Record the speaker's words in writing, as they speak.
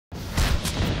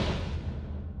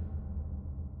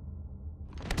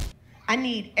I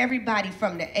need everybody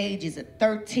from the ages of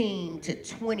 13 to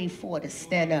 24 to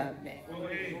stand up now.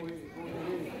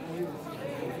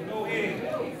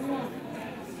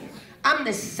 I'm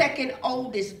the second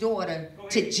oldest daughter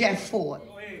to Jeff Ford,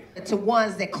 to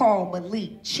ones that call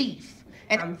Malik Chief,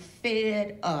 and I'm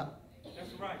fed up.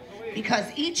 Because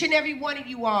each and every one of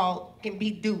you all can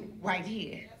be Duke right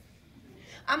here.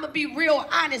 I'm gonna be real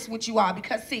honest with you all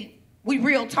because see, we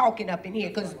real talking up in here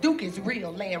because Duke is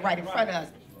real laying right in front of us.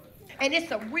 And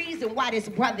it's a reason why this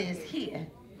brother is here.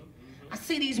 I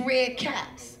see these red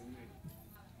caps.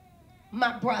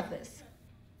 My brothers.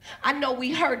 I know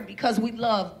we hurt because we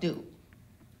love Duke.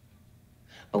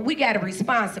 But we got a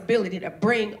responsibility to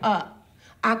bring up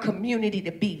our community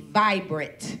to be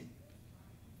vibrant.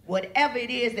 Whatever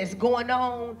it is that's going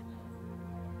on,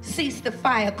 cease the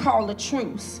fire, call a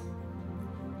truce.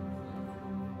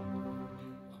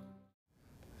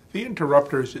 The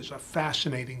Interrupters is a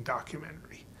fascinating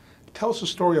documentary. It tells the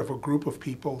story of a group of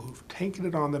people who've taken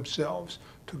it on themselves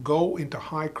to go into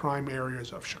high crime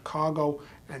areas of Chicago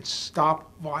and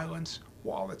stop violence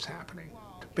while it's happening.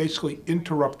 To basically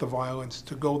interrupt the violence,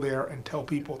 to go there and tell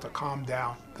people to calm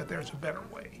down, that there's a better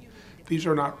way. These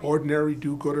are not ordinary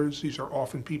do-gooders. These are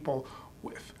often people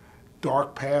with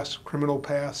dark pasts, criminal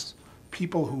pasts,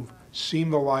 people who've seen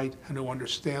the light and who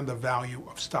understand the value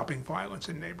of stopping violence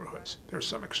in neighborhoods. There's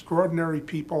some extraordinary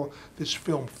people. This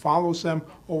film follows them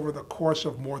over the course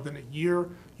of more than a year.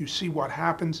 You see what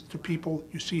happens to people.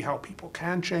 You see how people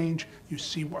can change. You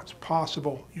see what's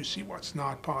possible. You see what's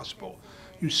not possible.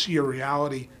 You see a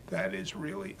reality that is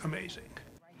really amazing.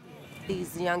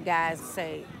 These young guys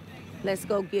say, let's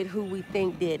go get who we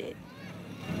think did it.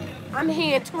 I'm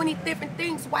hearing 20 different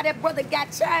things why that brother got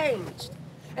changed.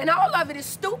 And all of it is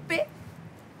stupid.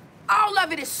 All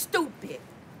of it is stupid.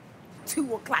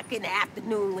 2 o'clock in the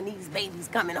afternoon when these babies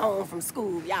coming home from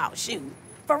school, y'all shoot.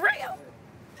 For real.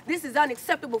 This is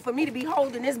unacceptable for me to be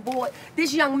holding this boy,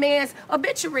 this young man's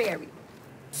obituary.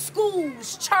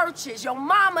 Schools, churches, your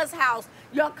mama's house,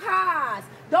 your cars,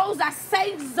 those are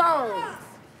safe zones.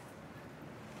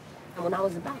 And when I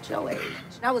was about your age,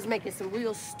 I was making some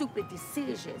real stupid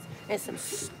decisions and some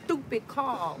stupid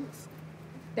calls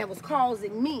that was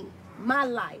causing me, my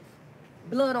life,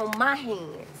 blood on my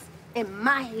hands and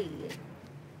my head.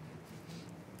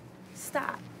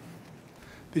 Stop.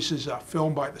 This is a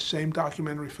film by the same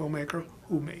documentary filmmaker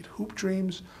who made Hoop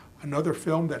Dreams, another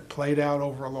film that played out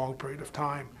over a long period of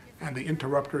time, and The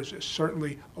Interrupters is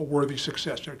certainly a worthy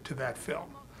successor to that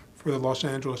film. For the Los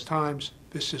Angeles Times,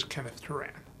 this is Kenneth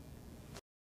Turan.